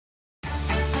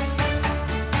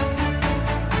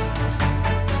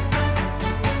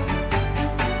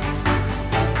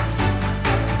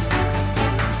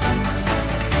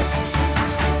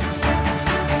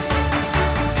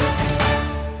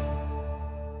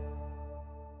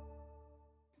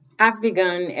I've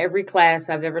begun every class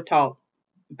I've ever taught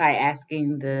by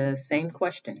asking the same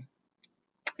question.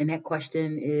 And that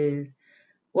question is,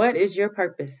 what is your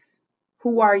purpose?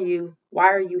 Who are you? Why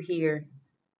are you here?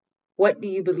 What do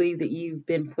you believe that you've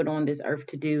been put on this earth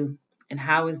to do? And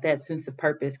how is that sense of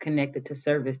purpose connected to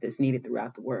service that's needed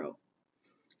throughout the world?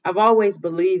 I've always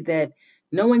believed that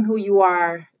knowing who you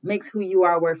are makes who you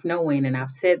are worth knowing. And I've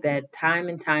said that time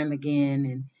and time again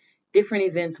in different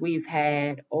events we've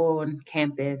had on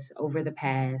campus over the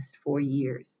past 4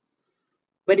 years.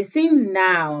 But it seems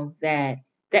now that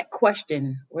that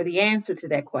question, or the answer to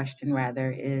that question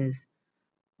rather, is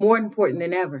more important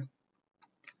than ever.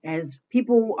 As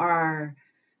people are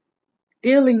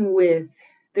dealing with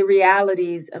the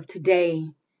realities of today,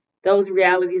 those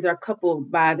realities are coupled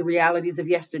by the realities of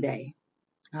yesterday.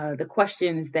 The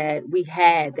questions that we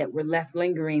had that were left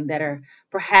lingering that are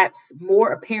perhaps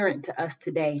more apparent to us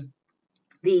today,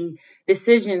 the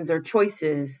decisions or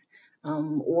choices,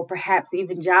 or perhaps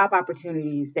even job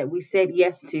opportunities that we said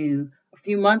yes to a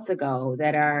few months ago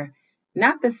that are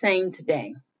not the same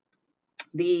today.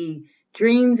 The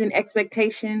dreams and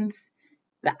expectations,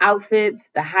 the outfits,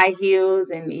 the high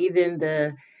heels, and even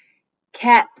the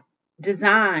cap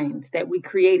designs that we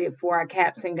created for our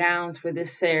caps and gowns for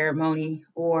this ceremony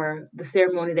or the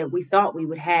ceremony that we thought we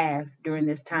would have during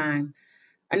this time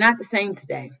are not the same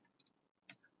today.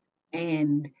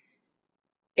 And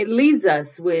it leaves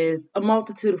us with a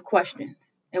multitude of questions.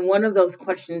 And one of those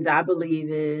questions, I believe,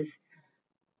 is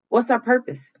what's our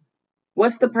purpose?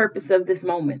 What's the purpose of this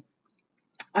moment?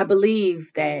 I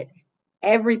believe that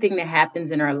everything that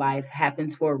happens in our life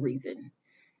happens for a reason.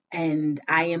 And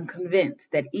I am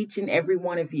convinced that each and every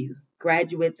one of you,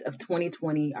 graduates of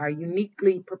 2020, are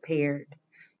uniquely prepared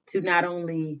to not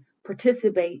only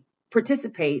participate,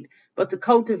 but to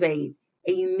cultivate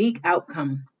a unique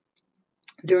outcome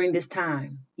during this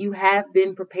time. You have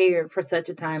been prepared for such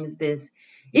a time as this,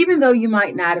 even though you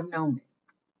might not have known it.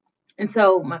 And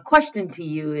so my question to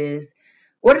you is,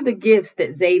 what are the gifts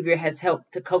that Xavier has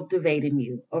helped to cultivate in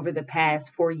you over the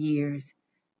past 4 years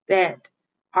that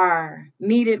are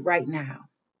needed right now?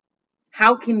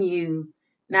 How can you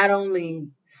not only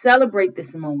celebrate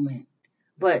this moment,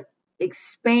 but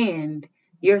expand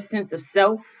your sense of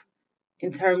self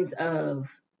in terms of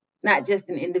not just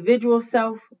an individual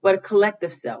self, but a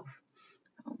collective self?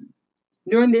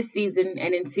 During this season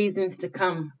and in seasons to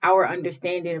come, our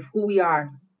understanding of who we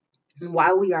are and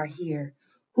why we are here,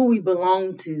 who we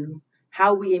belong to,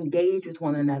 how we engage with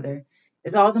one another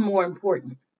is all the more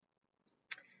important.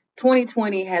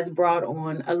 2020 has brought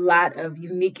on a lot of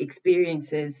unique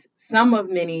experiences, some of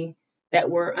many that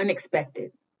were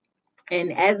unexpected.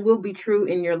 And as will be true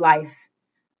in your life,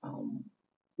 um,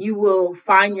 you will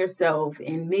find yourself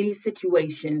in many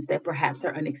situations that perhaps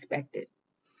are unexpected.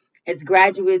 As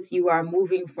graduates, you are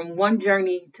moving from one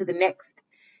journey to the next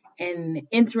and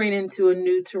entering into a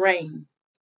new terrain.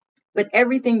 But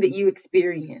everything that you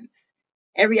experience,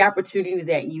 every opportunity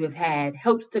that you have had,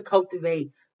 helps to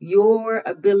cultivate your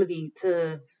ability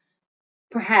to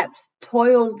perhaps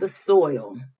toil the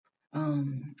soil,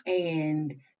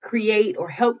 and create or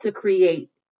help to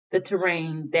create the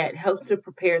terrain that helps to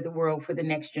prepare the world for the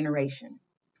next generation.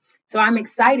 So I'm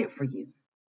excited for you.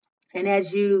 And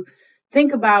as you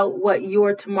think about what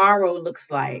your tomorrow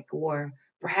looks like, or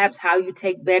perhaps how you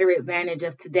take better advantage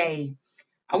of today,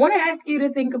 I want to ask you to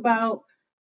think about,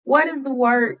 what is the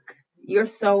work your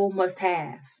soul must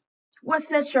have? What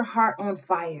sets your heart on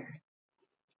fire?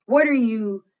 What are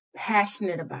you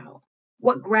passionate about?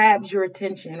 What grabs your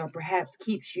attention or perhaps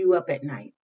keeps you up at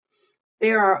night?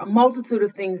 There are a multitude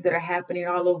of things that are happening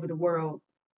all over the world,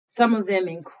 some of them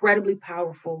incredibly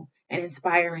powerful and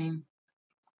inspiring.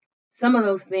 Some of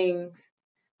those things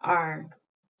are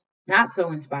not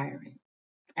so inspiring.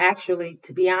 Actually,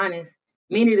 to be honest,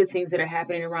 many of the things that are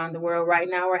happening around the world right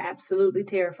now are absolutely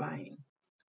terrifying.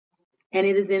 And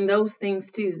it is in those things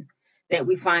too that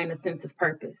we find a sense of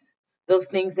purpose. Those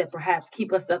things that perhaps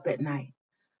keep us up at night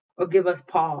or give us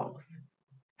pause,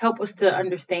 help us to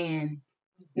understand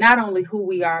not only who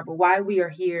we are, but why we are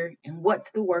here and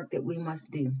what's the work that we must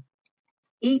do.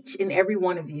 Each and every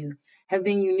one of you have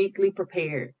been uniquely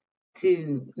prepared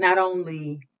to not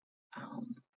only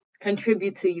um,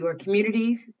 contribute to your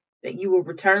communities that you will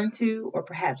return to or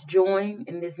perhaps join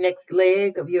in this next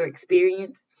leg of your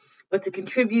experience, but to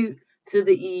contribute to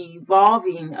the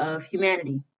evolving of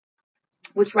humanity,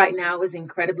 which right now is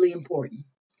incredibly important.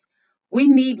 We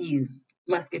need you,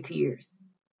 Musketeers.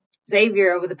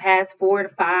 Xavier, over the past 4 to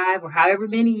 5 or however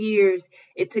many years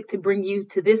it took to bring you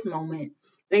to this moment,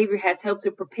 Xavier has helped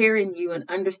to prepare in you an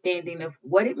understanding of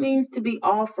what it means to be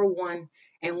all for one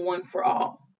and one for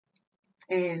all.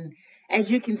 And As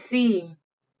you can see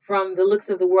from the looks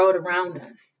of the world around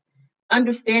us,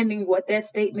 understanding what that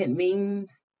statement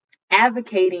means,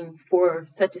 advocating for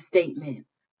such a statement,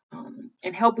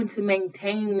 and helping to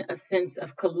maintain a sense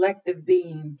of collective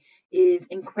being is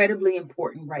incredibly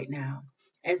important right now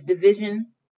as division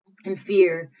and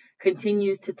fear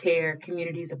continues to tear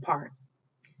communities apart.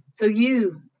 So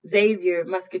you, Xavier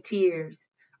Musketeers,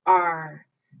 are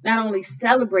not only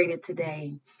celebrated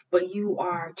today, but you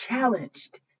are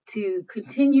challenged to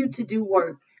continue to do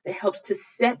work that helps to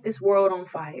set this world on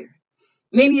fire.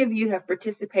 Many of you have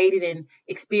participated in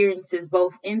experiences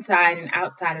both inside and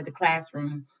outside of the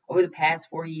classroom over the past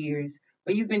 4 years,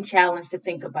 where you've been challenged to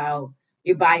think about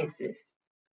your biases.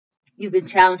 You've been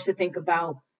challenged to think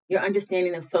about your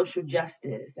understanding of social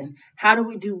justice and how do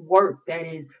we do work that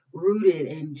is rooted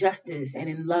in justice and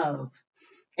in love.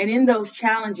 And in those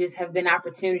challenges have been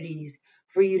opportunities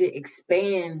for you to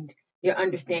expand your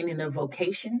understanding of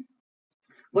vocation,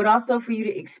 but also for you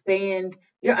to expand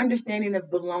your understanding of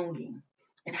belonging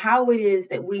and how it is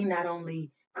that we not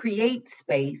only create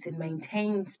space and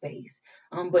maintain space,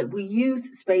 but we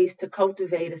use space to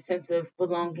cultivate a sense of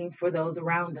belonging for those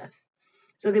around us.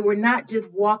 So that we're not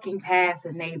just walking past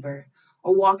a neighbor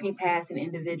or walking past an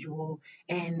individual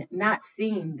and not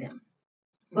seeing them,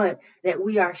 but that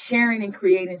we are sharing and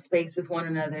creating space with one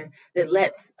another that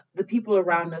lets the people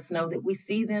around us know that we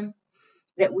see them,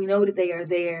 that we know that they are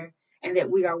there, and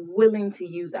that we are willing to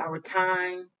use our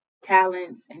time,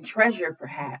 talents, and treasure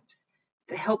perhaps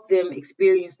to help them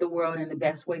experience the world in the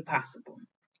best way possible.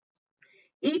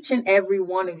 Each and every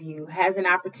one of you has an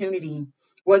opportunity,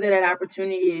 whether that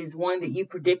opportunity is one that you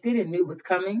predicted and knew was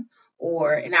coming,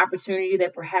 or an opportunity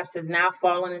that perhaps has now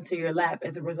fallen into your lap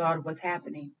as a result of what's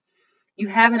happening. You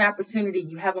have an opportunity,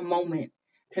 you have a moment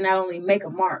to not only make a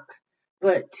mark,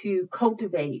 but to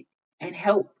cultivate and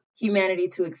help humanity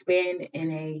to expand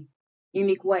in a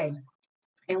unique way.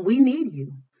 And we need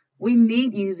you. We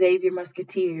need you, Xavier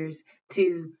Musketeers,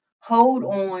 to hold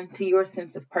on to your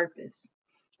sense of purpose.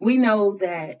 We know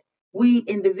that we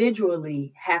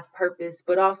individually have purpose,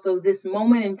 but also this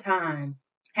moment in time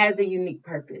has a unique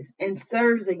purpose and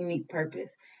serves a unique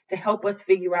purpose to help us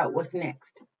figure out what's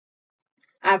next.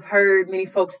 I've heard many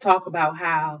folks talk about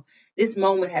how this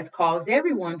moment has caused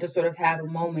everyone to sort of have a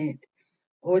moment,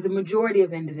 or the majority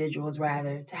of individuals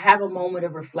rather, to have a moment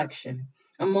of reflection,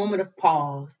 a moment of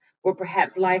pause, where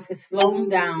perhaps life has slowed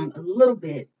down a little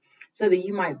bit so that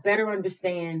you might better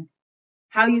understand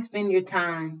how you spend your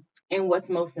time and what's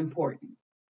most important.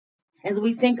 As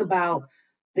we think about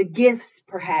the gifts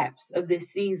perhaps of this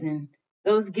season,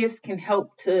 those gifts can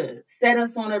help to set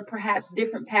us on a perhaps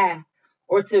different path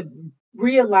or to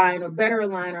realign or better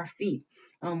align our feet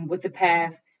with the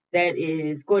path that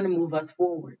is going to move us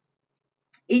forward.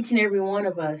 Each and every one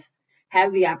of us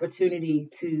have the opportunity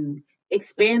to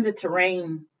expand the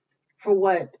terrain for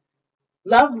what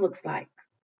love looks like.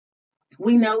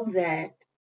 We know that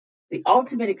the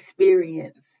ultimate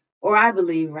experience, or I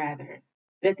believe rather,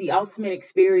 that the ultimate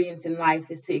experience in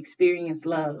life is to experience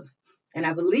love. And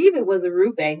I believe it was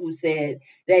Arupe who said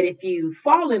that if you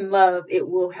fall in love, it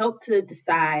will help to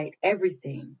decide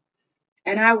everything.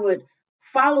 And I would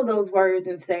follow those words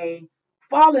and say,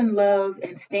 fall in love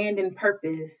and stand in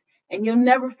purpose, and you'll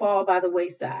never fall by the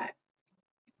wayside.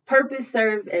 Purpose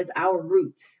serves as our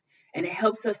roots, and it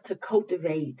helps us to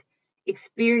cultivate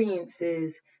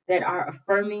experiences that are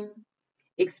affirming,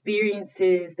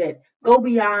 experiences that go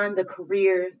beyond the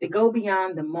career, that go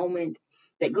beyond the moment,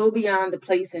 that go beyond the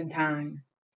place and time.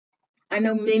 I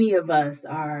know many of us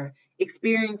are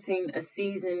experiencing a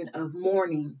season of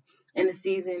mourning and a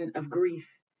season of grief,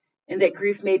 and that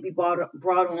grief may be brought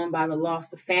on by the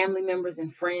loss of family members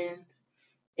and friends.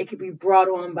 It could be brought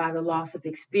on by the loss of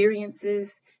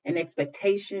experiences and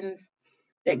expectations.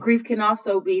 That grief can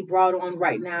also be brought on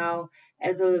right now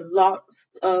as a loss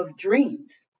of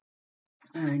dreams,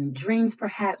 and dreams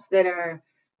perhaps that are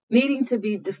needing to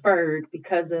be deferred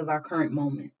because of our current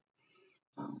moment.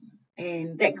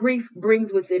 And that grief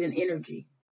brings with it an energy.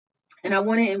 And I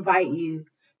want to invite you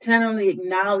to not only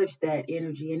acknowledge that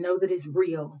energy and know that it's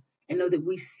real, and know that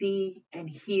we see and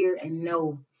hear and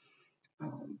know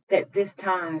that this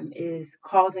time is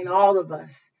causing all of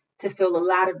us to feel a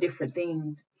lot of different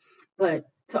things, but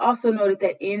to also know that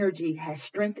that energy has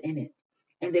strength in it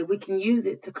and that we can use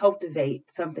it to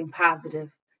cultivate something positive,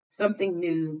 something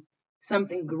new,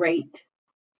 something great,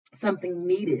 something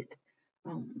needed.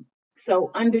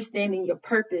 So understanding your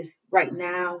purpose right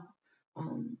now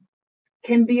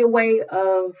can be a way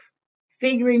of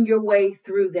figuring your way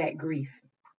through that grief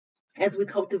as we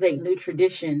cultivate new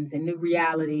traditions and new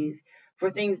realities for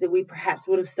things that we perhaps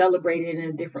would have celebrated in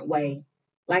a different way,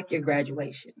 like your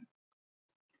graduation.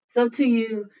 So to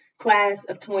you, class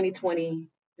of 2020,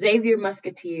 Xavier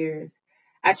Musketeers,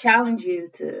 I challenge you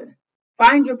to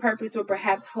find your purpose or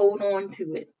perhaps hold on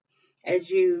to it as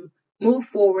you move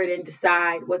forward and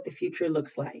decide what the future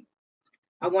looks like.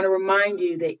 I want to remind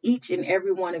you that each and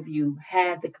every one of you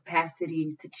have the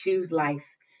capacity to choose life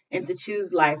and to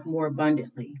choose life more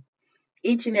abundantly.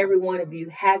 Each and every one of you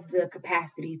have the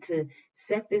capacity to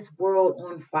set this world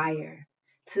on fire,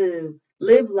 to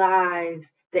live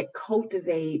lives that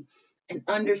cultivate an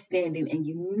understanding and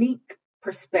unique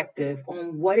perspective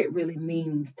on what it really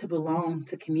means to belong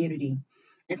to community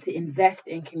and to invest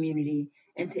in community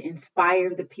and to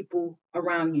inspire the people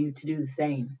around you to do the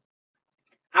same.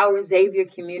 Our Xavier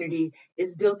community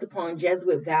is built upon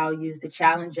Jesuit values that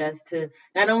challenge us to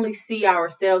not only see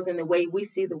ourselves in the way we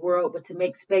see the world, but to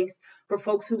make space for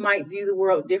folks who might view the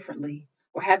world differently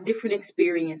or have different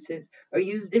experiences or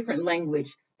use different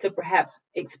language to perhaps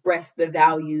express the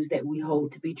values that we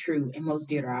hold to be true and most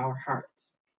dear to our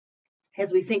hearts.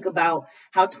 As we think about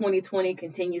how 2020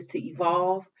 continues to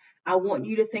evolve, I want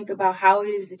you to think about how it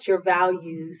is that your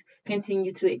values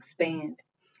continue to expand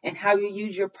and how you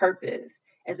use your purpose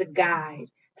as a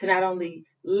guide to not only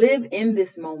live in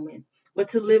this moment, but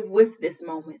to live with this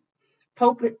moment.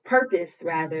 Purpose,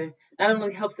 rather, not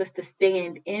only helps us to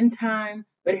stand in time,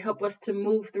 but it helps us to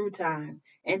move through time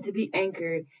and to be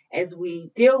anchored as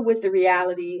we deal with the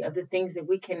reality of the things that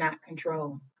we cannot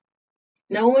control.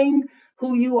 Knowing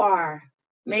who you are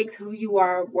makes who you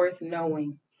are worth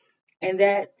knowing. And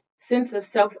that sense of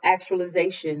self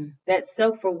actualization, that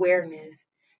self awareness,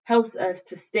 helps us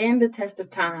to stand the test of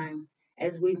time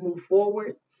as we move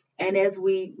forward and as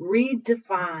we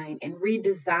redefine and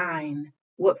redesign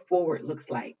what forward looks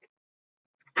like.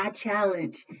 I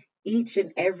challenge each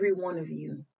and every one of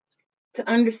you to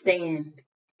understand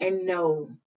and know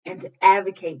and to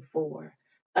advocate for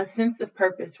a sense of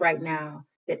purpose right now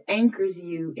that anchors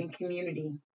you in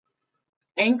community,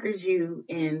 anchors you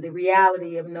in the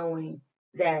reality of knowing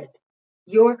that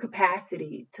your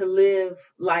capacity to live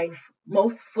life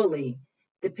most fully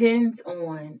depends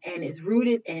on and is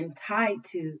rooted and tied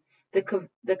to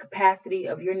the capacity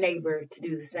of your neighbor to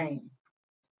do the same.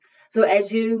 So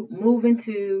as you move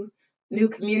into new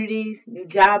communities, new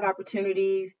job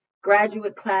opportunities,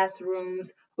 graduate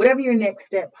classrooms, whatever your next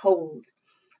step holds,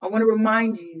 I want to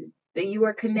remind you that you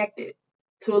are connected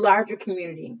to a larger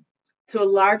community, to a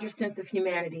larger sense of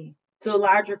humanity, to a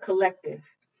larger collective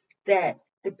that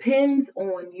depends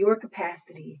on your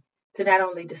capacity to not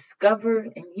only discover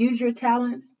and use your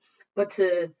talents, but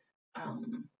to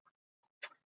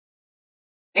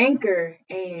anchor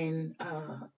and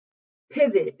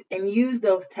pivot and use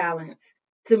those talents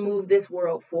to move this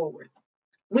world forward.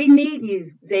 We need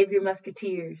you, Xavier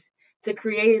Musketeers, to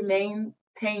create and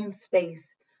maintain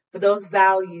space for those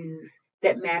values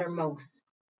that matter most.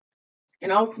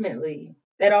 And ultimately,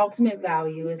 that ultimate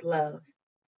value is love.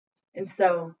 And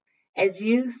so, as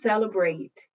you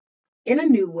celebrate in a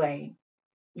new way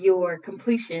your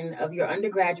completion of your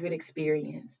undergraduate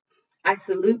experience, I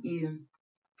salute you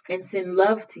and send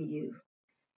love to you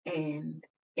and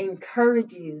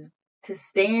encourage you to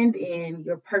stand in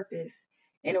your purpose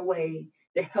in a way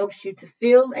that helps you to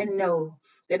feel and know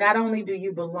that not only do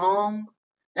you belong,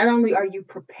 not only are you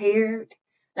prepared,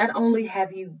 not only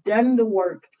have you done the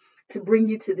work to bring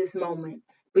you to this moment,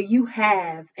 but you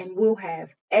have and will have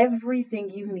everything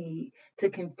you need to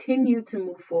continue to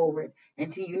move forward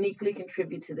and to uniquely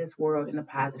contribute to this world in a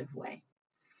positive way.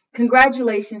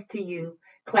 Congratulations to you,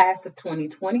 class of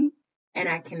 2020, and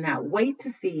I cannot wait to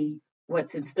see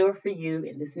what's in store for you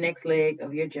in this next leg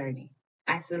of your journey.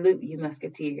 I salute you,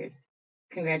 Musketeers.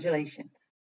 Congratulations.